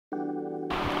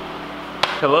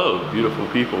Hello, beautiful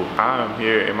people. I'm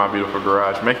here in my beautiful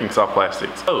garage making soft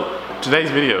plastics. So, today's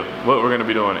video, what we're gonna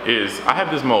be doing is, I have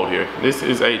this mold here. This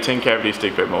is a 10 cavity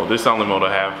stick bait mold. This is the only mold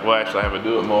I have. Well, actually I have a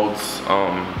Do It Molds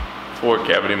 4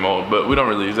 cavity mold, but we don't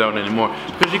really use that one anymore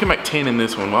because you can make 10 in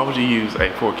this one. Why would you use a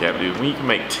 4 cavity when you can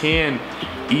make 10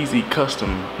 easy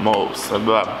custom molds, blah,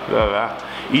 blah, blah.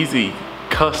 Easy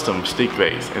custom stick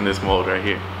baits in this mold right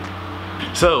here.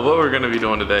 So what we're gonna be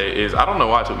doing today is, I don't know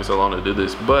why it took me so long to do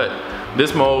this, but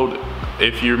this mold,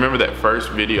 if you remember that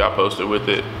first video I posted with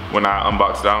it when I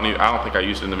unboxed it, I don't think I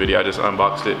used it in the video, I just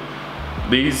unboxed it.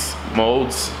 These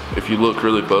molds, if you look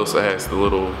really close, it has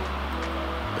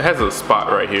a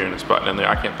spot right here and a spot down there.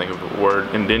 I can't think of the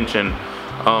word, indentation.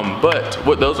 But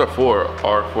what those are for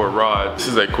rods. This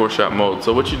is a core shot mold.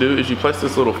 So what you do is you place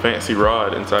this little fancy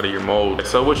rod inside of your mold.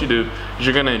 So what you do is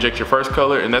you're gonna inject your first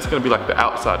color, and that's gonna be like the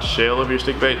outside shell of your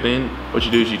stick bait. Then what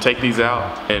you do is you take these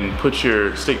out and put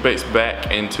your stick baits back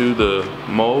into the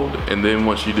mold. And then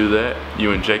once you do that,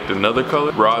 you inject another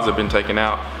color. Rods have been taken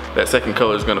out. That second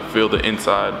color is gonna fill the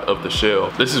inside of the shell.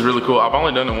 This is really cool. I've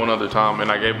only done it one other time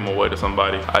and I gave them away to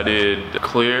somebody. I did a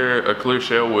clear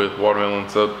shell with watermelon.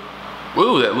 So,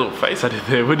 ooh, that little face I did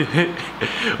there. We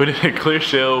did a clear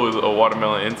shell with a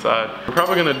watermelon inside. We're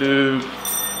probably gonna do,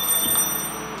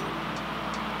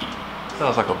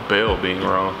 sounds like a bell being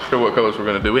rung. Sure what colors we're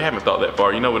gonna do. We haven't thought that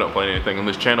far. You know we don't plan anything on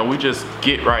this channel. We just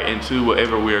get right into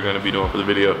whatever we are gonna be doing for the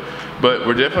video. But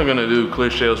we're definitely gonna do clear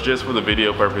shells just for the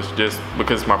video purpose, just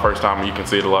because it's my first time and you can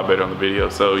see it a lot better on the video.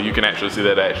 So you can actually see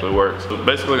that it actually works. So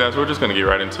basically guys, we're just gonna get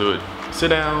right into it. Sit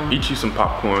down, get you some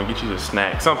popcorn, get you a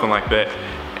snack, something like that,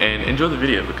 and enjoy the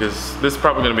video because this is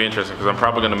probably gonna be interesting because I'm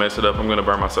probably gonna mess it up. I'm gonna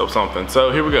burn myself something.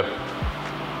 So here we go.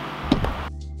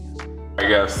 Alright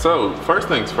guys, so first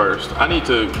things first, I need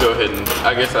to go ahead and,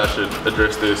 I guess I should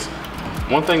address this.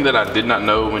 One thing that I did not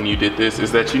know when you did this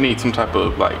is that you need some type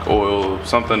of like oil,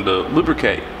 something to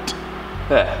lubricate.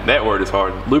 That word is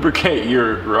hard. Lubricate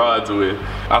your rods with.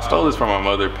 I stole this from my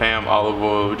mother, Pam olive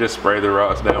oil. We just spray the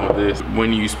rods down with this.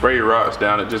 When you spray your rods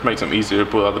down, it just makes them easier to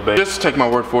pull out the bait. Just take my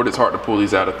word for it, it's hard to pull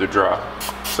these out if they're dry.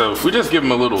 So we just give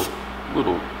them a little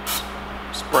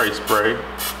spray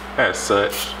as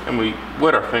such, and we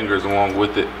wet our fingers along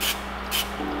with it.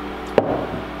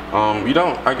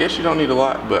 I guess you don't need a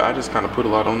lot, but I just kind of put a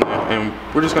lot on there, and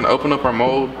we're just gonna open up our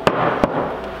mold.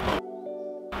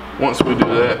 Once we do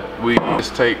that, we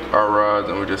just take our rods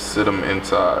and we just sit them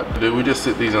inside. We just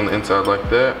sit these on the inside like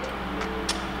that.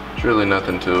 There's really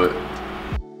nothing to it.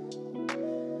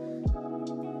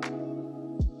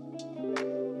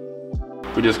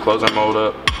 We just close our mold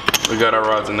up. We got our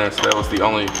rods in there, so that was the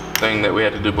only thing that we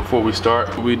had to do before we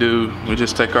start. We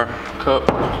just take our cup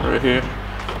right here.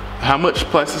 How much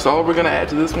plastic solid we're gonna add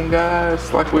to this one,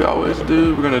 guys? Like we always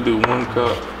do, we're gonna do 1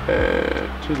 cup,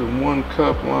 add to the 1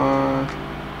 cup line.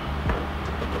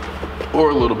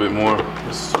 Or a little bit more,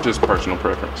 it's just personal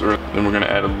preference. Then we're gonna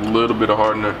add a little bit of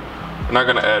hardener. We're not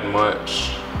gonna add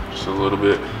much, just a little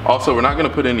bit. Also, we're not gonna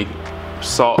put any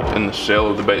salt in the shell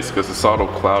of the baits because the salt will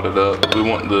cloud it up. We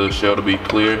want the shell to be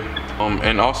clear.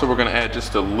 And also we're gonna add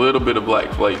just a little bit of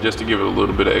black flake just to give it a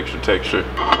little bit of extra texture.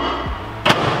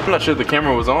 I'm not sure if the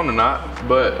camera was on or not,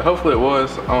 but hopefully it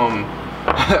was.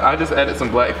 I just added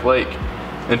some black flake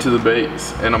into the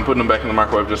baits and I'm putting them back in the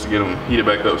microwave just to get them heated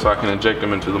back up so I can inject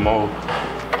them into the mold.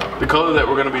 The color that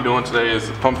we're gonna be doing today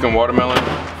is pumpkin watermelon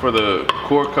for the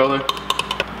core color.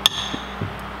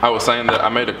 I was saying that I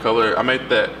made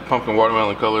that pumpkin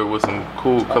watermelon color with some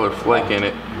cool color flake in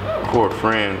it for a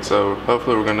friend. So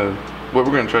hopefully what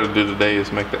we're gonna try to do today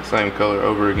is make that same color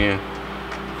over again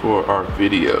for our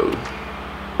video.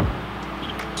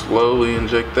 Slowly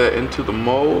inject that into the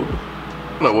mold.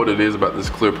 I don't know what it is about this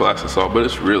clear plastic salt, but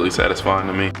it's really satisfying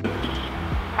to me.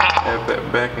 Add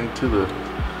that back into the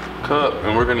cup,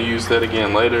 and we're gonna use that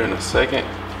again later in a second.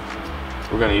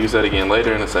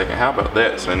 How about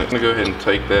that, son? I'm gonna go ahead and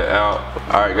take that out.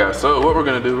 All right, guys, so what we're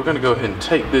gonna do, we're gonna go ahead and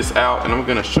take this out, and I'm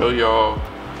gonna show y'all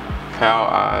how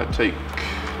I take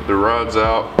the rods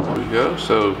out. There we go.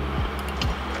 So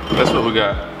that's what we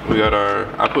got.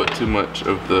 I put too much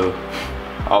of the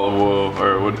olive oil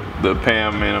or the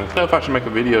Pam in them. I don't know if I should make a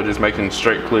video just making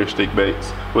straight clear stick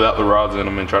baits without the rods in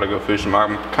them and try to go fish them.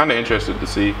 I'm kind of interested to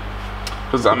see,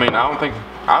 because I mean,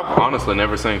 I've honestly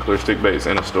never seen clear stick baits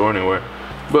in a store anywhere.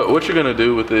 But what you're gonna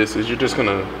do with this is you're just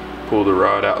gonna pull the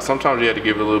rod out. Sometimes you have to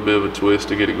give it a little bit of a twist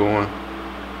to get it going,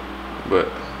 but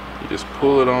you just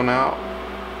pull it on out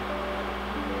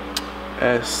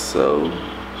as so.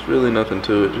 There's really nothing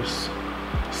to it, just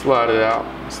slide it out.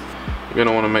 You're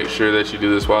gonna wanna make sure that you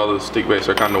do this while the stick baits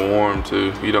are kinda warm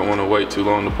too. You don't wanna wait too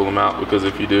long to pull them out, because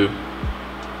if you do,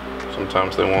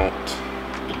 sometimes they won't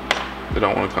They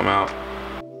don't want to come out.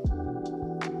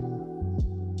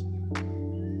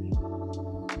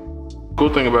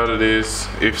 Cool thing about it is,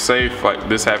 if say like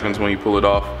this happens when you pull it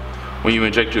off, when you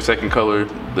inject your second color,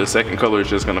 the second color is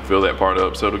just gonna fill that part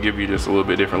up, so it'll give you just a little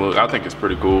bit different look. I think it's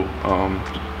pretty cool,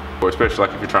 or especially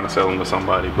like if you're trying to sell them to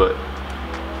somebody, but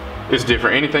it's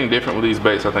different. Anything different with these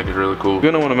baits I think is really cool.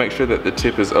 You're gonna wanna make sure that the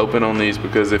tip is open on these,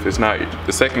 because if it's not,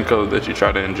 the second color that you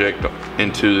try to inject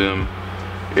into them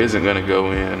isn't gonna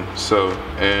go in. So,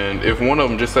 and if one of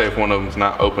them, just say if one of them's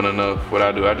not open enough, what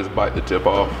I do, I just bite the tip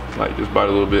off, like just bite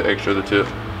a little bit extra of the tip.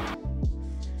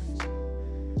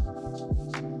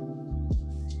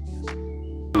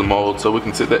 The mold, so we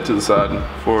can sit that to the side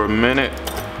for a minute.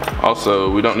 Also,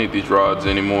 we don't need these rods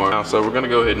anymore now, so we're gonna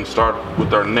go ahead and start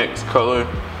with our next color.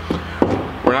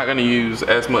 We're not gonna use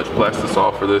as much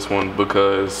plastisol for this one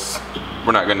because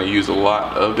we're not gonna use a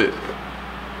lot of it,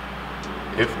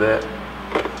 if that.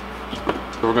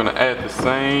 So we're gonna add the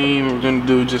same, we're gonna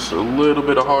do just a little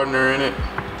bit of hardener in it,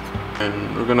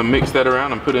 and we're gonna mix that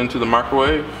around and put it into the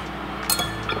microwave.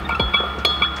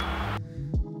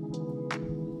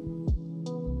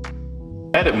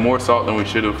 Added more salt than we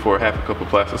should have for half a cup of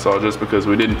plastisol, just because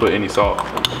we didn't put any salt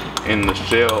in the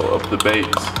shell of the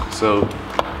baits. So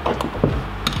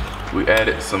we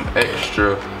added some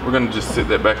extra. We're gonna just sit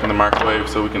that back in the microwave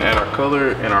so we can add our color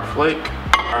and our flake.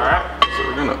 All right, so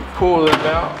we're gonna pull that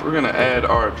out. We're gonna add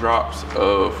our drops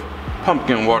of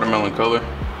pumpkin watermelon color.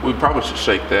 We probably should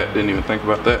shake that, didn't even think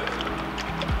about that.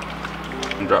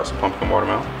 And drop some pumpkin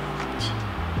watermelon.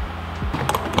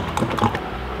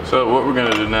 So what we're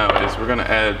gonna do now is we're gonna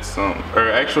add some, or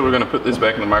actually we're gonna put this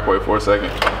back in the microwave for a second.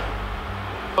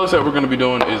 The colors that we're gonna be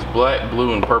doing is black,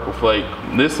 blue, and purple flake.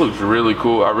 This looks really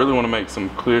cool. I really wanna make some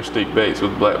clear stick baits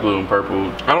with black, blue, and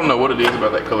purple. I don't know what it is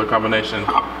about that color combination,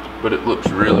 but it looks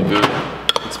really good,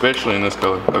 especially in this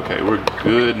color. Okay, we're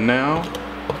good now.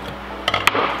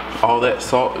 All that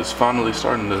salt is finally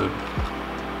starting to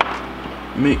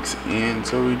mix in,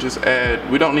 so we just add,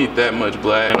 we don't need that much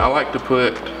black, and I like to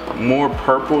put more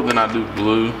purple than I do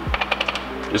blue,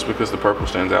 just because the purple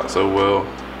stands out so well.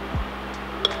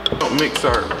 Don't mix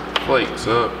our flakes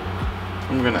up.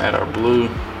 I'm gonna add our blue.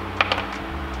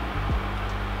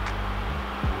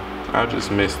 I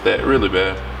just missed that really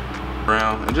bad.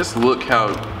 Brown, and just look how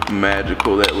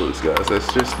magical that looks, guys.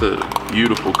 That's just a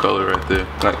beautiful color right there.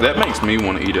 Like, that makes me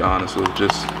want to eat it, honestly.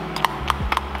 Just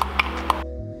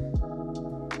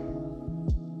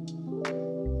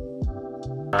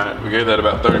alright, we gave that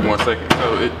about 30 more seconds,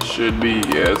 so it should be,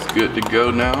 yeah, it's good to go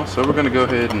now. So we're gonna go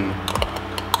ahead and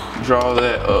draw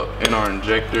that up in our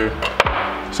injector.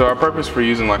 So our purpose for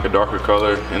using like a darker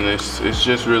color in this is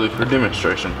just really for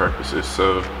demonstration purposes.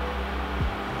 So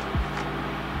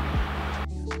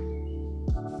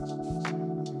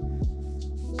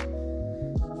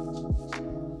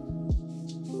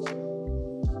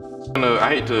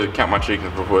I hate to count my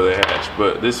chickens before they hatch,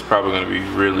 but this is probably gonna be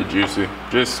really juicy.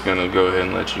 Just gonna go ahead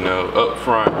and let you know up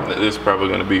front that this is probably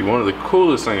gonna be one of the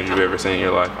coolest things you've ever seen in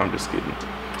your life. I'm just kidding.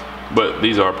 But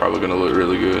these are probably gonna look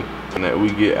really good. And that we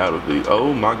get out of the,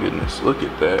 oh my goodness, look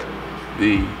at that.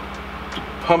 The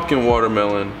pumpkin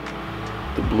watermelon,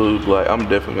 the blue, black. I'm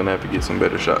definitely gonna have to get some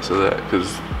better shots of that,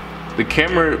 because the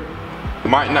camera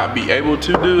might not be able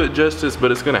to do it justice,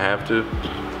 but it's gonna have to.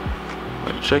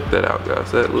 Like, check that out,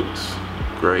 guys. That looks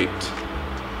great.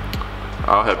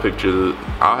 I'll have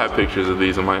pictures of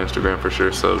these on my Instagram for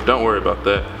sure, so don't worry about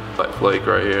that. Like flake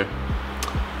right here.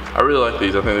 I really like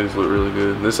these. I think these look really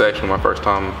good. This is actually my first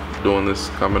time doing this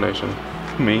combination.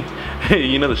 Me,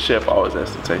 you know the chef always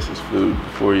has to taste his food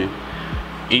before he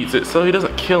eats it, so he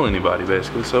doesn't kill anybody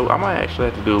basically. So I might actually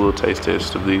have to do a little taste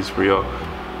test of these for y'all.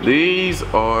 These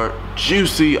are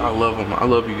juicy. I love them. I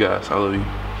love you guys. I love you.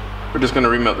 We're just gonna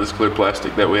remelt this clear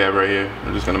plastic that we have right here.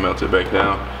 We're just gonna melt it back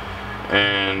down,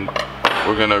 and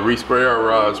we're gonna respray our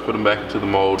rods, put them back into the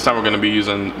mold. This time we're gonna be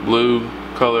using blue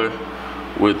color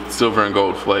with silver and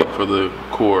gold flake for the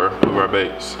core of our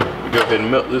baits. We go ahead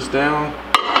and melt this down.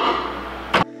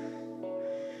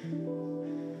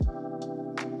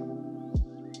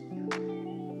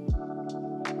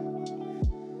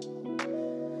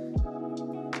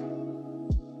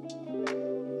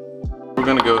 We're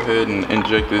gonna go ahead and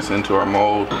inject this into our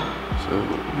mold. So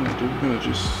what we're gonna do, we're gonna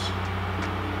just,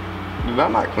 did I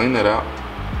not clean that out?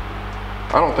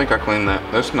 I don't think I cleaned that.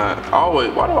 That's not,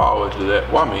 why do I always do that?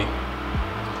 Why me?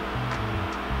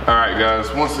 All right,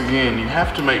 guys, once again, you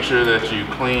have to make sure that you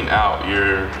clean out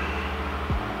your,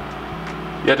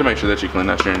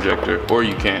 injector, or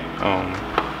you can't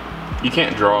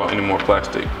draw any more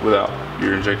plastic without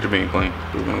your injector being clean.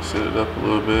 We're gonna set it up a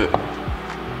little bit.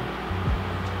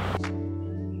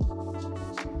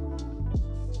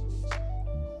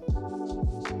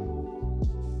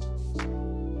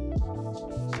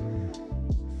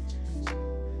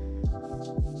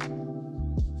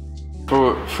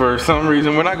 for some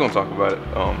reason, we're not gonna talk about it.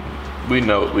 We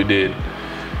know what we did.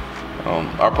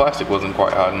 Our plastic wasn't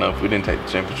quite hot enough. We didn't take the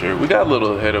temperature. We got a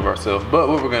little ahead of ourselves, but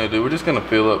what we're gonna do, we're just gonna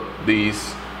fill up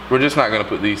these. We're just not gonna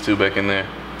put these two back in there.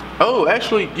 Oh,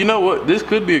 actually, you know what? This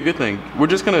could be a good thing. We're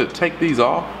just gonna take these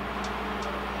off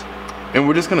and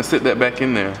we're just gonna sit that back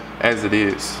in there as it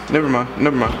is. Never mind,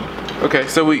 never mind. Okay,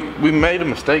 so we made a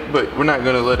mistake, but we're not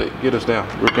gonna let it get us down.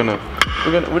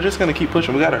 We're just gonna keep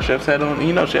pushing. We got our chef's hat on. And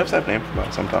you know, chefs have to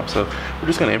improvise sometimes, so we're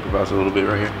just gonna improvise a little bit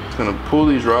right here. Just gonna pull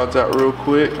these rods out real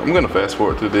quick. I'm gonna fast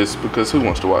forward through this because who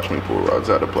wants to watch me pull rods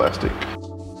out of plastic?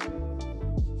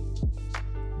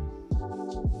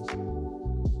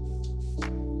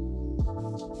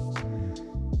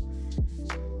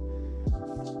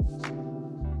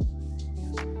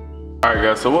 Alright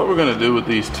guys, so what we're gonna do with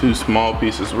these two small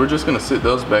pieces, we're just gonna sit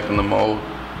those back in the mold.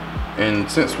 And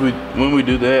since when we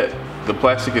do that, the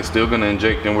plastic is still gonna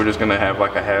inject and we're just gonna have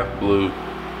like a half blue,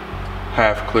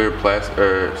 half clear plastic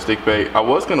or stick bait. I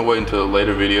was gonna wait until a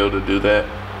later video to do that,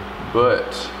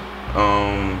 but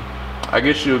I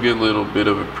guess you'll get a little bit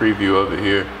of a preview of it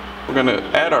here. We're gonna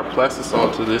add our plastic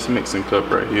salt to this mixing cup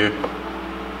right here.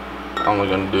 I'm only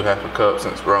gonna do half a cup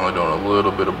since we're only doing a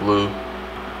little bit of blue.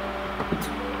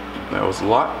 That was a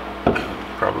lot,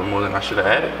 probably more than I should have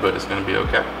added, but it's gonna be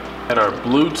okay. Add our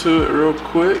blue to it real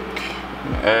quick.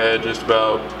 Add just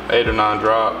about 8 or 9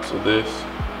 drops of this.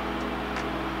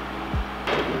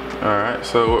 All right,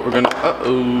 so what we're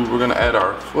gonna add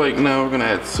our flake now. We're gonna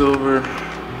add silver.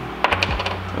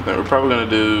 I think we're probably gonna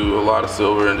do a lot of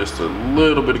silver and just a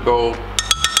little bit of gold.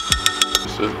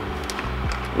 Just a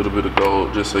little bit of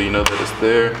gold, just so you know that it's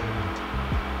there.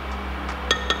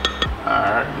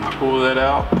 Alright, pull that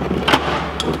out.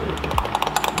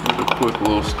 Give it a quick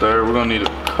little stir. We're gonna need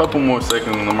a couple more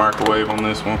seconds in the microwave on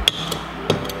this one.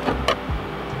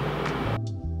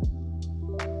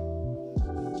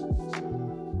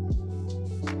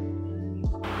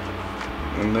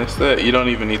 And that's that. You don't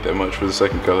even need that much for the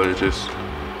second color, just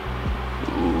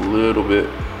a little bit.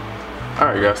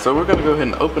 Alright guys, so we're gonna go ahead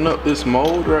and open up this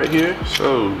mold right here.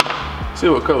 So, see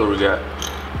what color we got.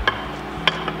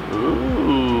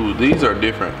 Ooh, these are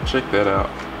different. Check that out.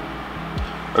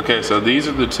 Okay, so these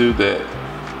are the two that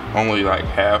only like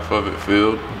half of it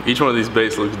filled. Each one of these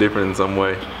baits looks different in some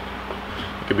way.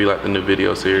 It could be like the new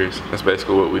video series. That's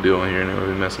basically what we do on here, and then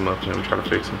we mess them up and then we try to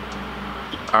fix them.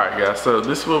 Alright guys, so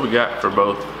this is what we got for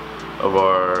both of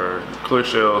our clear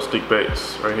shell stick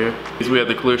baits right here. We have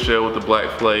the clear shell with the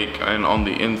black flake, and on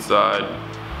the inside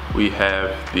we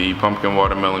have the pumpkin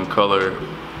watermelon color,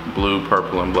 blue,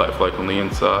 purple, and black flake on the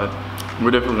inside.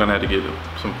 We're definitely gonna have to get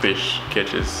some fish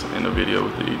catches in a video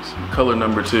with these. Color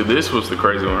number 2, this was the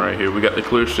crazy one right here. We got the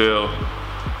clear shell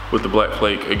with the black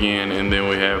flake again, and then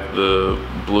we have the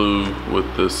blue with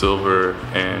the silver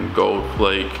and gold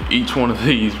flake. Each one of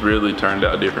these really turned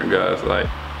out different, guys. Like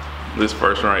this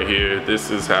first one right here, this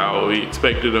is how we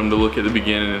expected them to look at the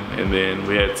beginning, and then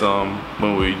we had some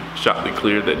when we shot the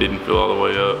clear that didn't fill all the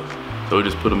way up. So we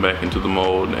just put them back into the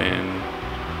mold and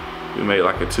we made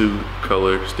like a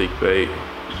 2-color stick bait.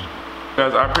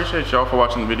 Guys, I appreciate y'all for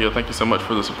watching the video. Thank you so much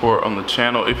for the support on the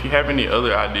channel. If you have any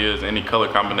other ideas, any color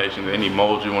combinations, any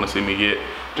molds you want to see me get,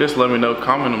 just let me know,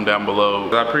 comment them down below.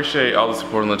 I appreciate all the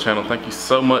support on the channel. Thank you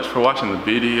so much for watching the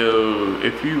video.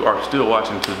 If you are still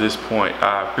watching to this point,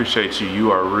 I appreciate you. You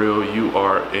are real, you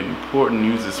are important.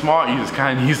 Uses small, uses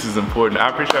kind, uses important. I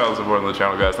appreciate all the support on the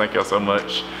channel, guys. Thank y'all so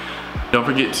much. Don't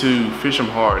forget to fish them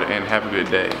hard and have a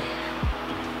good day.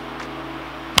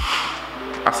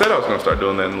 I said I was gonna start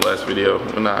doing that in the last video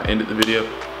when I ended the video.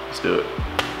 Let's do it.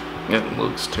 It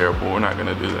looks terrible. We're not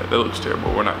gonna do that. That looks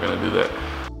terrible. We're not gonna do that.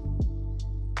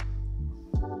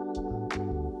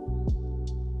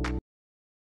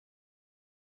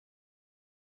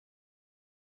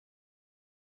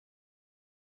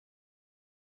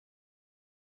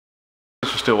 If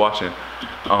you're still watching,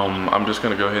 I'm just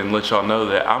gonna go ahead and let y'all know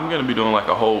that I'm gonna be doing like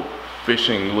a whole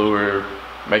fishing lure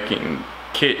making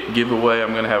kit giveaway.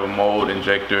 I'm gonna have a mold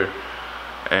injector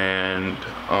and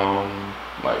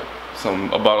like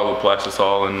a bottle of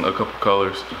Plastisol and a couple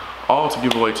colors, all to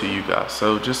give away to you guys.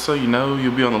 So just so you know,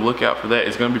 you'll be on the lookout for that.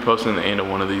 It's gonna be posted in the end of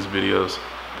one of these videos,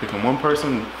 picking one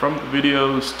person from the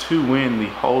videos to win the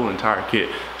whole entire kit.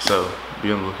 So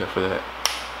be on the lookout for that.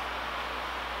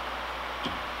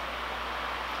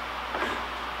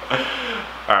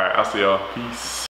 All right, I'll see y'all. Peace.